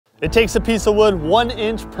It takes a piece of wood 1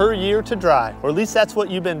 inch per year to dry, or at least that's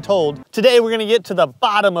what you've been told. Today we're gonna get to the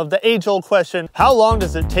bottom of the age-old question, how long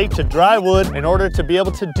does it take to dry wood in order to be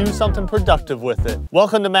able to do something productive with it?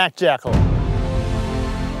 Welcome to Mac Jackal.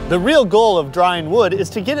 The real goal of drying wood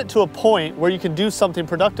is to get it to a point where you can do something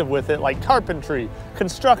productive with it, like carpentry,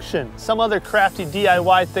 construction, some other crafty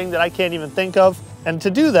DIY thing that I can't even think of. And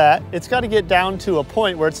to do that, it's got to get down to a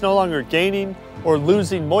point where it's no longer gaining or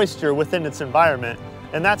losing moisture within its environment.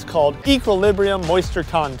 And that's called equilibrium moisture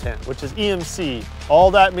content, which is EMC.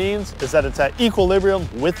 All that means is that it's at equilibrium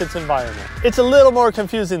with its environment. It's a little more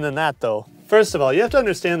confusing than that though. First of all, you have to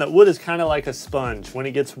understand that wood is kind of like a sponge. When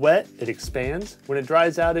it gets wet, it expands. When it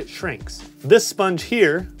dries out, it shrinks. This sponge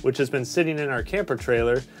here, which has been sitting in our camper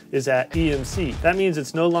trailer, is at EMC. That means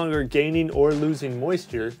it's no longer gaining or losing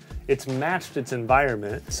moisture. It's matched its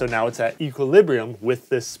environment, so now it's at equilibrium with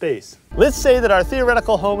this space. Let's say that our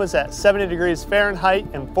theoretical home is at 70 degrees Fahrenheit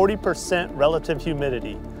and 40% relative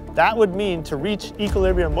humidity. That would mean to reach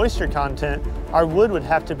equilibrium moisture content, our wood would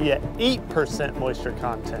have to be at 8% moisture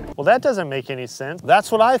content. Well, that doesn't make any sense.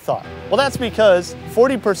 That's what I thought. Well, that's because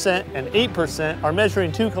 40% and 8% are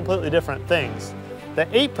measuring two completely different things. The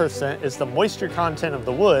 8% is the moisture content of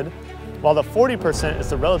the wood, while the 40% is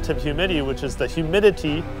the relative humidity, which is the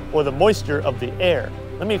humidity or the moisture of the air.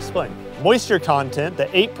 Let me explain. Moisture content, the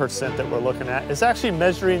 8% that we're looking at, is actually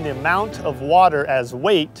measuring the amount of water as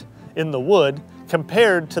weight in the wood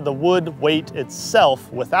compared to the wood weight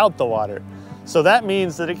itself without the water. So that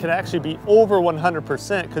means that it can actually be over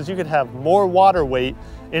 100% because you could have more water weight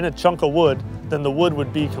in a chunk of wood than the wood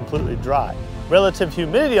would be completely dry. Relative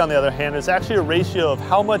humidity, on the other hand, is actually a ratio of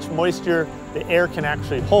how much moisture the air can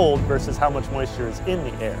actually hold versus how much moisture is in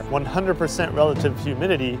the air. 100% relative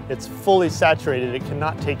humidity, it's fully saturated. It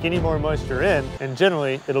cannot take any more moisture in, and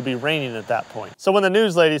generally it'll be raining at that point. So when the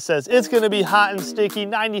news lady says it's gonna be hot and sticky,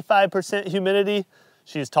 95% humidity,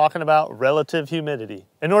 she's talking about relative humidity.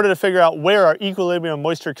 In order to figure out where our equilibrium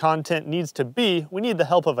moisture content needs to be, we need the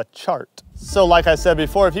help of a chart. So like I said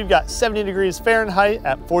before, if you've got 70 degrees Fahrenheit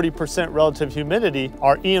at 40% relative humidity,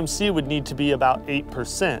 our EMC would need to be about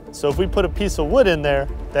 8%. So if we put a piece of wood in there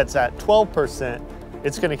that's at 12%,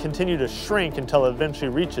 it's going to continue to shrink until it eventually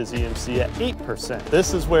reaches EMC at 8%.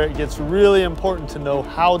 This is where it gets really important to know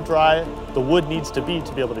how dry the wood needs to be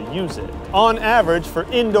able to use it. On average,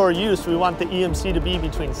 for indoor use, we want the EMC to be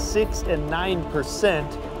between 6 and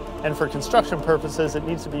 9%, and for construction purposes, it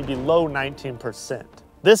needs to be below 19%.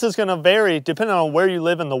 This is going to vary depending on where you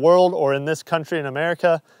live in the world or in this country in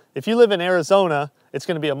America. If you live in Arizona, it's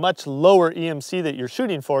going to be a much lower EMC that you're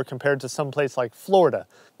shooting for compared to some place like Florida.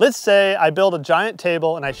 Let's say I build a giant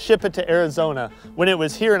table and I ship it to Arizona. When it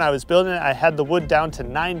was here and I was building it, I had the wood down to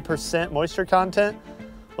 9% moisture content.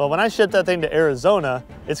 Well, when I ship that thing to Arizona,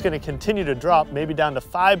 it's going to continue to drop maybe down to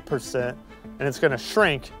 5%, and it's going to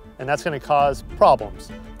shrink, and that's going to cause problems.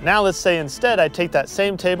 Now let's say instead I take that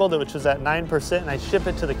same table which was at 9% and I ship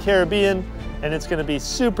it to the Caribbean, and it's going to be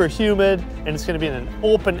super humid and it's going to be in an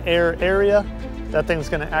open air area. That thing's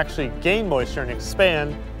going to actually gain moisture and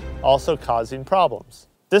expand, also causing problems.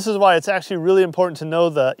 This is why it's actually really important to know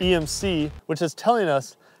the EMC, which is telling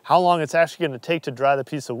us how long it's actually going to take to dry the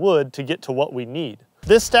piece of wood to get to what we need.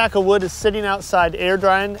 This stack of wood is sitting outside air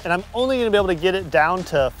drying, and I'm only going to be able to get it down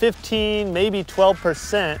to 15, maybe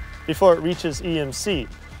 12% before it reaches EMC.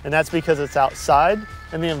 And that's because it's outside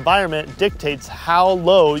and the environment dictates how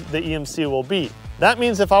low the EMC will be. That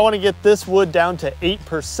means if I want to get this wood down to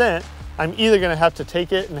 8%, I'm either going to have to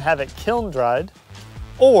take it and have it kiln dried,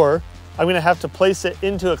 or I'm going to have to place it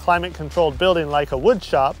into a climate controlled building like a wood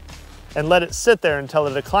shop and let it sit there until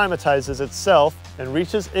it acclimatizes itself and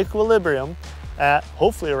reaches equilibrium at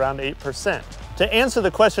hopefully around 8%. To answer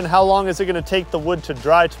the question, how long is it going to take the wood to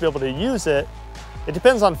dry to be able to use it, it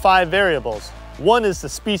depends on 5 variables. One is the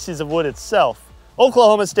species of wood itself.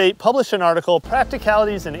 Oklahoma State published an article,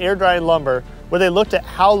 Practicalities in Air Drying Lumber, where they looked at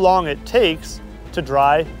how long it takes to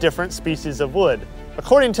dry different species of wood.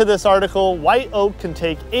 According to this article, white oak can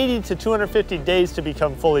take 80 to 250 days to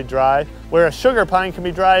become fully dry, where a sugar pine can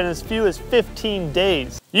be dry in as few as 15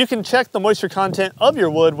 days. You can check the moisture content of your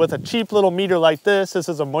wood with a cheap little meter like this. This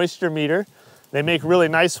is a moisture meter. They make really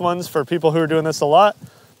nice ones for people who are doing this a lot,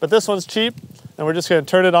 but this one's cheap, and we're just going to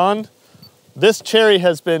turn it on. This cherry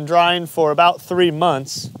has been drying for about 3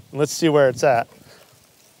 months. Let's see where it's at.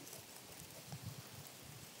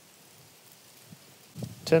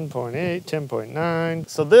 10.8, 10.9.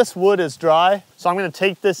 So this wood is dry. So I'm going to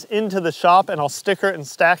take this into the shop and I'll sticker it and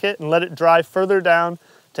stack it and let it dry further down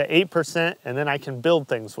to 8%, and then I can build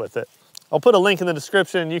things with it. I'll put a link in the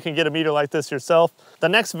description. You can get a meter like this yourself. The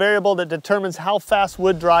next variable that determines how fast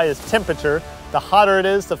wood dry is temperature. The hotter it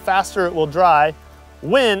is, the faster it will dry,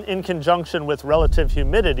 when in conjunction with relative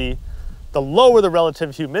humidity. The lower the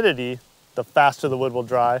relative humidity, the faster the wood will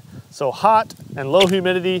dry. So hot and low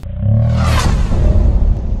humidity.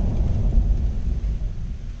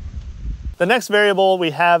 The next variable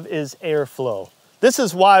we have is airflow. This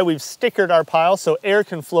is why we've stickered our pile so air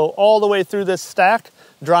can flow all the way through this stack,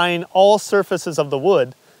 drying all surfaces of the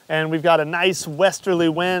wood. And we've got a nice westerly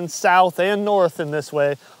wind, south and north in this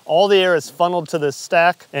way. All the air is funneled to this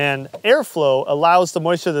stack, and airflow allows the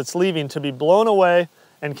moisture that's leaving to be blown away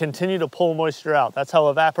and continue to pull moisture out. That's how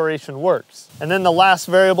evaporation works. And then the last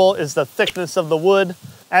variable is the thickness of the wood.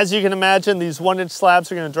 As you can imagine, these 1-inch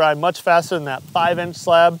slabs are gonna dry much faster than that 5-inch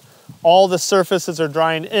slab. All the surfaces are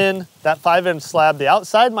drying in. That 5-inch slab, the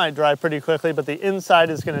outside might dry pretty quickly, but the inside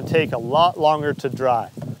is gonna take a lot longer to dry.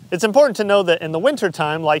 It's important to know that in the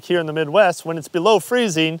wintertime, like here in the Midwest, when it's below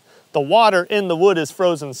freezing, the water in the wood is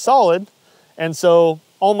frozen solid, and so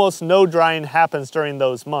almost no drying happens during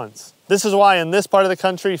those months. This is why in this part of the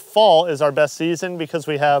country, fall is our best season, because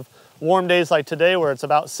we have warm days like today where it's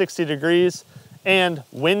about 60 degrees and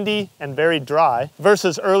windy and very dry,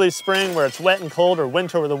 versus early spring where it's wet and cold, or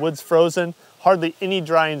winter where the wood's frozen. Hardly any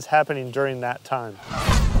drying's happening during that time.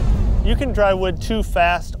 You can dry wood too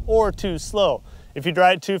fast or too slow. If you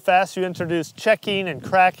dry it too fast, you introduce checking and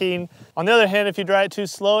cracking. On the other hand, if you dry it too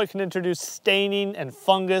slow, it can introduce staining and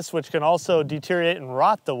fungus, which can also deteriorate and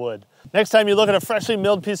rot the wood. Next time you look at a freshly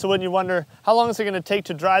milled piece of wood and you wonder, how long is it gonna take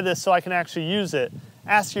to dry this so I can actually use it?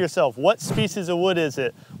 Ask yourself, what species of wood is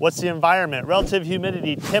it? What's the environment, relative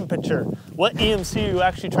humidity, temperature? What EMC are you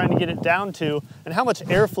actually trying to get it down to? And how much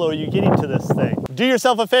airflow are you getting to this thing? Do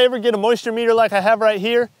yourself a favor, get a moisture meter like I have right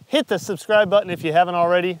here. Hit the subscribe button if you haven't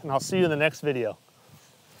already, and I'll see you in the next video.